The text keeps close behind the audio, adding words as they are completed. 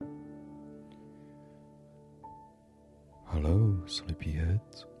Hello,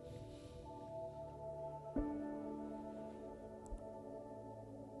 sleepyheads.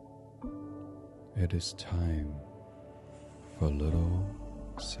 It is time for a little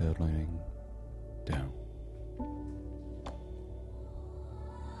settling down.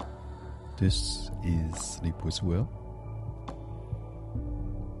 This is Sleep with Will.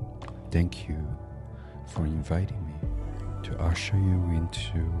 Thank you for inviting me to usher you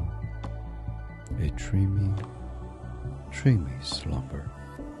into a dreamy slumber.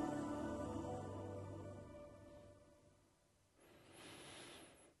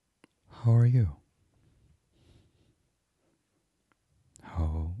 How are you?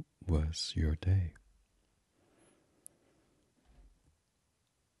 How was your day?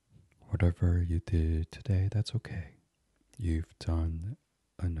 Whatever you did today, that's okay. You've done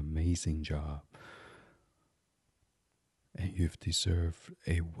an amazing job. And you've deserved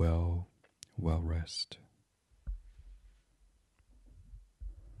a well rest.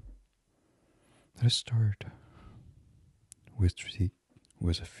 Let's start with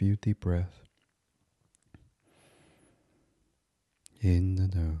a few deep breaths in the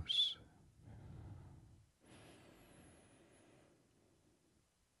nose.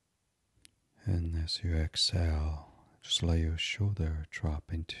 And as you exhale, just let your shoulder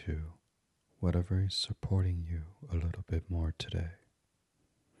drop into whatever is supporting you a little bit more today.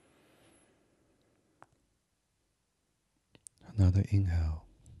 Another inhale.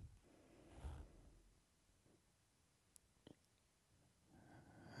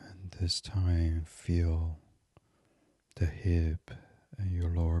 And this time, feel the hip and your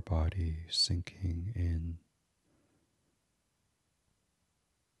lower body sinking in.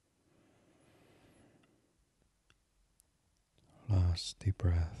 Last deep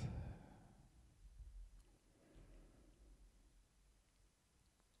breath.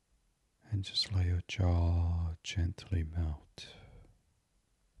 And just let your jaw gently melt.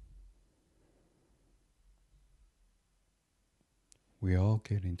 We all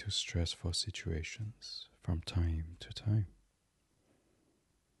get into stressful situations from time to time.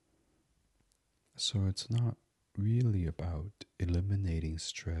 So it's not really about eliminating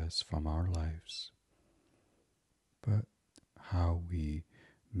stress from our lives, but how we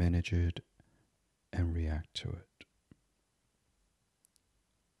manage it and react to it.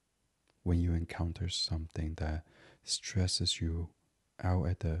 When you encounter something that stresses you out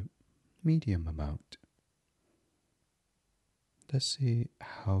at a medium amount, let's see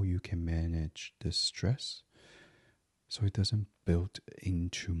how you can manage this stress so it doesn't build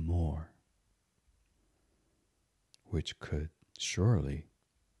into more, which could surely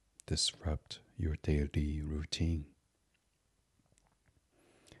disrupt your daily routine.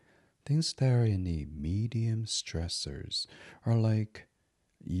 Things that are in the medium stressors are like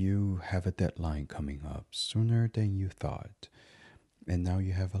you have a deadline coming up sooner than you thought, and now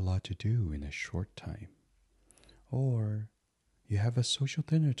you have a lot to do in a short time. Or you have a social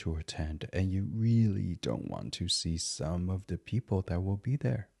dinner to attend and you really don't want to see some of the people that will be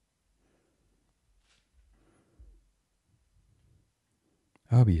there.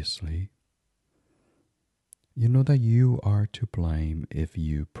 Obviously, you know that you are to blame if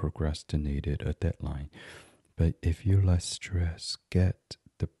you procrastinated a deadline, but if you let stress get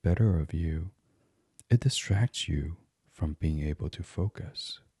the better of you, it distracts you from being able to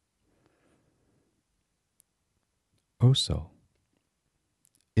focus. Also,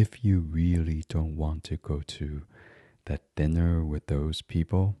 if you really don't want to go to that dinner with those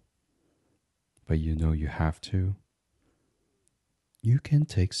people, but you know you have to, you can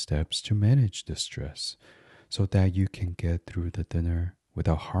take steps to manage the stress so that you can get through the dinner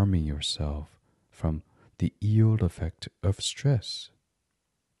without harming yourself from the ill effect of stress.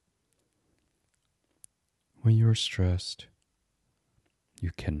 When you're stressed,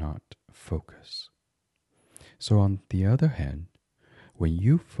 you cannot focus. So on the other hand, when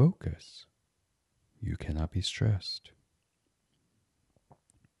you focus, you cannot be stressed.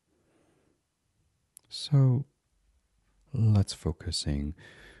 So let's focus on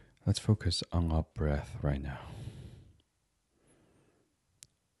our breath right now.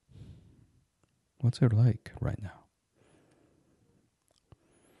 What's it like right now?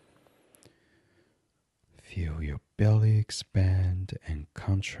 Feel your belly expand and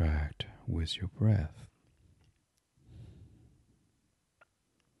contract with your breath.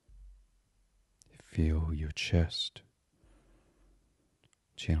 Feel your chest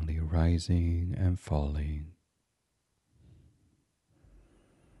gently rising and falling.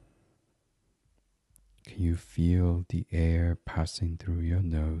 Can you feel the air passing through your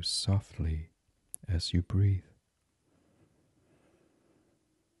nose softly as you breathe?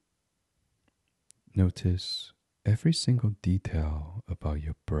 Notice every single detail about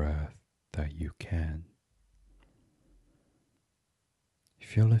your breath that you can.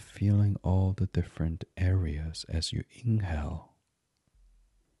 Feel it feeling all the different areas as you inhale.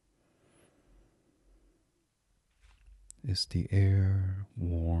 Is the air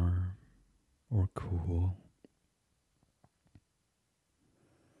warm or cool?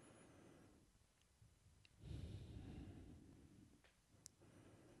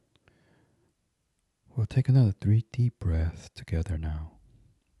 We'll take another 3 deep breaths together now.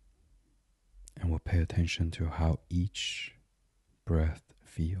 And we'll pay attention to how each breath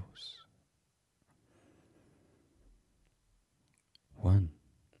feels. 1.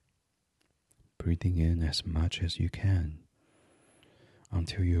 Breathing in as much as you can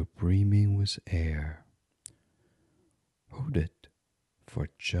until you're brimming with air. Hold it for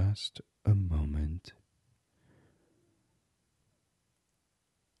just a moment.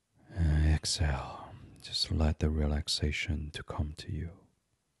 And exhale. Just let the relaxation to come to you.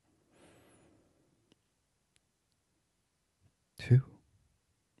 2.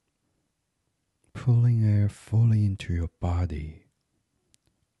 Pulling air fully into your body,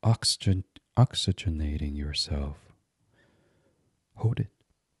 oxygenating yourself. Hold it.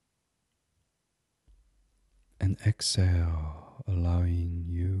 And exhale, allowing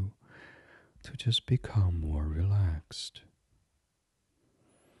you to just become more relaxed.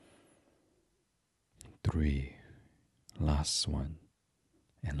 3. Last one.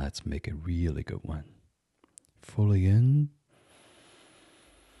 And let's make a really good one. Fully in.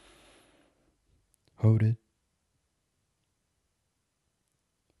 Hold it.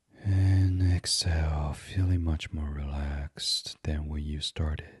 And exhale, feeling much more relaxed than when you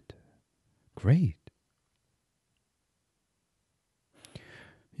started. Great.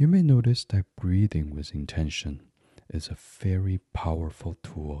 You may notice that breathing with intention is a very powerful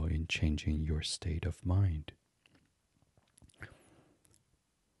tool in changing your state of mind.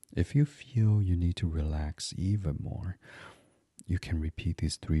 If you feel you need to relax even more, you can repeat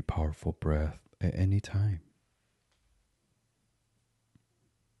these 3 powerful breaths at any time.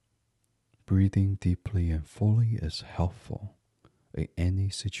 Breathing deeply and fully is helpful in any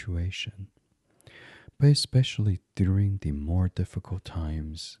situation, but especially during the more difficult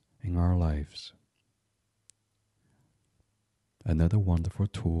times in our lives. Another wonderful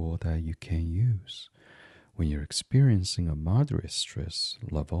tool that you can use when you're experiencing a moderate stress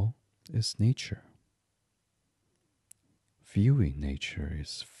level is nature. Viewing nature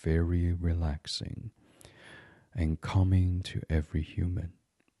is very relaxing and calming to every human.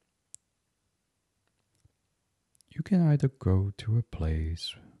 You can either go to a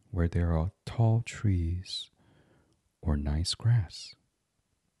place where there are tall trees or nice grass.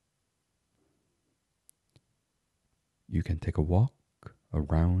 You can take a walk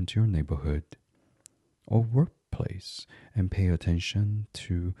around your neighborhood or workplace and pay attention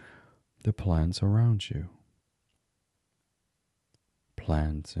to the plants around you.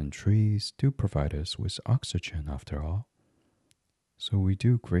 Plants and trees do provide us with oxygen after all, so we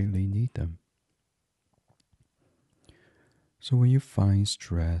do greatly need them. So when you find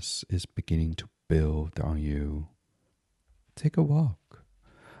stress is beginning to build on you, take a walk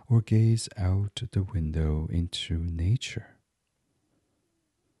or gaze out the window into nature.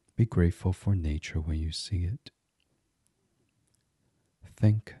 Be grateful for nature when you see it.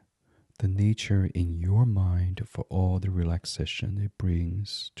 Thank the nature in your mind for all the relaxation it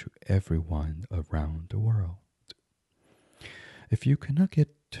brings to everyone around the world. If you cannot get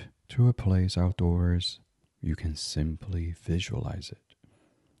to a place outdoors, you can simply visualize it.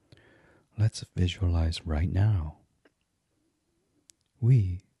 Let's visualize right now.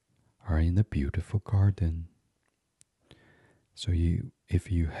 We are in a beautiful garden. So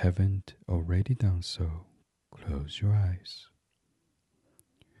if you haven't already done so, close your eyes.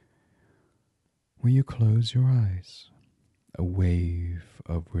 When you close your eyes, a wave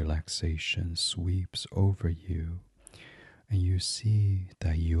of relaxation sweeps over you, and you see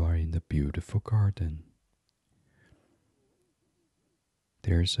that you are in a beautiful garden.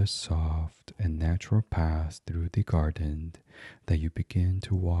 There's a soft and natural path through the garden that you begin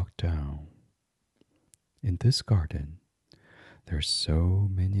to walk down. In this garden, there are so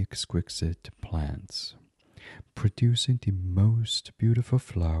many exquisite plants, producing the most beautiful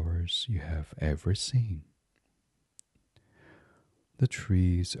flowers you have ever seen. The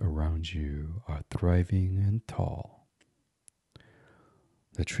trees around you are thriving and tall.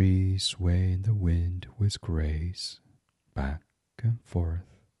 The trees sway in the wind with grace, back and forth,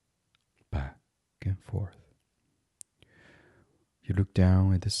 back and forth. You look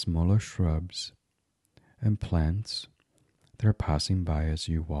down at the smaller shrubs and plants that are passing by as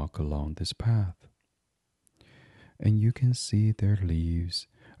you walk along this path. and you can see their leaves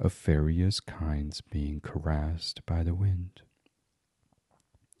of various kinds being caressed by the wind.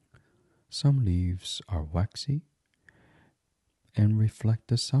 Some leaves are waxy and reflect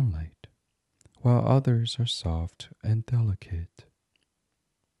the sunlight, while others are soft and delicate.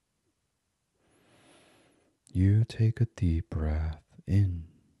 You take a deep breath in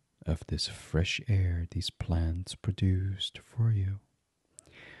of this fresh air these plants produced for you,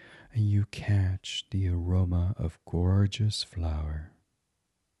 and you catch the aroma of gorgeous flower.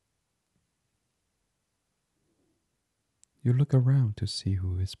 You look around to see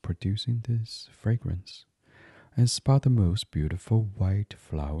who is producing this fragrance and spot the most beautiful white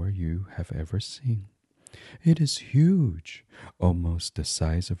flower you have ever seen. It is huge, almost the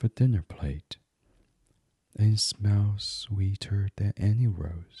size of a dinner plate, and smells sweeter than any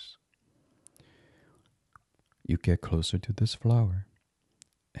rose. You get closer to this flower,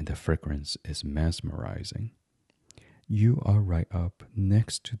 and the fragrance is mesmerizing. You are right up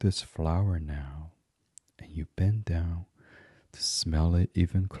next to this flower now, and you bend down to smell it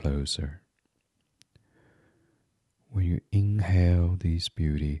even closer. When you inhale this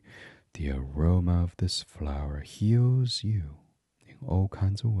beauty, the aroma of this flower heals you in all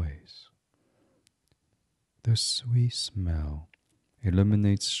kinds of ways. The sweet smell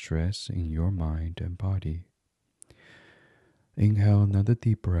eliminates stress in your mind and body. Inhale another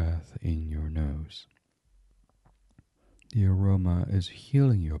deep breath in your nose. The aroma is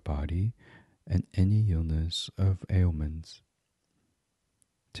healing your body and any illness of ailments.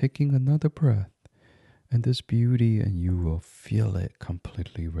 Taking another breath, and this beauty, and you will feel it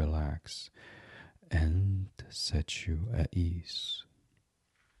completely relax and set you at ease.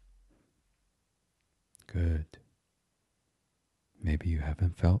 Good. Maybe you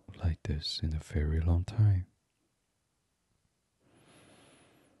haven't felt like this in a very long time.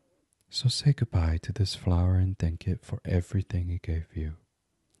 So say goodbye to this flower and thank it for everything it gave you.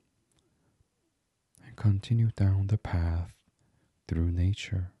 And continue down the path through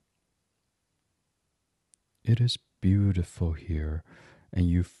nature. It is beautiful here, and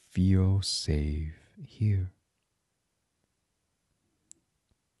you feel safe here.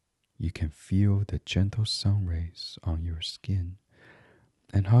 You can feel the gentle sun rays on your skin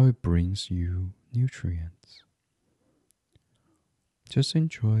and how it brings you nutrients. Just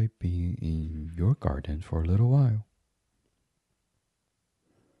enjoy being in your garden for a little while.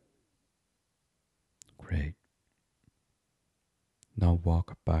 Great. Now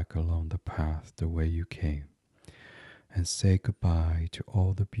walk back along the path the way you came and say goodbye to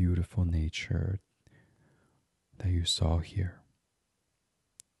all the beautiful nature that you saw here.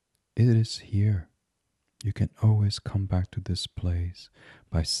 It is here. You can always come back to this place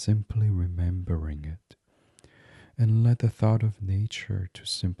by simply remembering it. And let the thought of nature to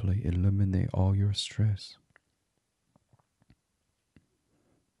simply eliminate all your stress.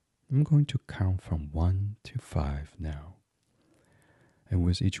 I'm going to count from 1 to 5 now. And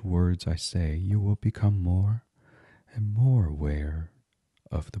with each word I say, you will become more and more aware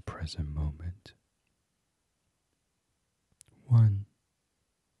of the present moment. 1.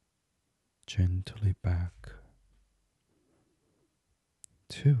 Gently back.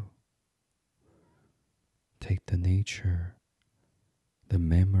 2. Take the nature, the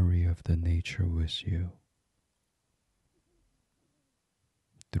memory of the nature with you.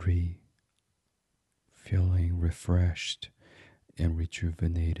 3. Feeling refreshed and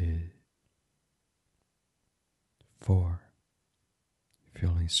rejuvenated. 4.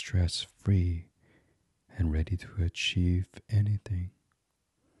 Feeling stress-free and ready to achieve anything.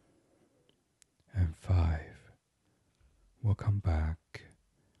 And 5. We'll come back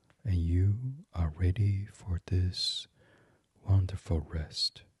and you are ready for this wonderful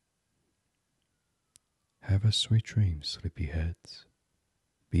rest. Have a sweet dream, sleepyheads.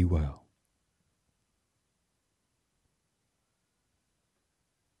 Be well.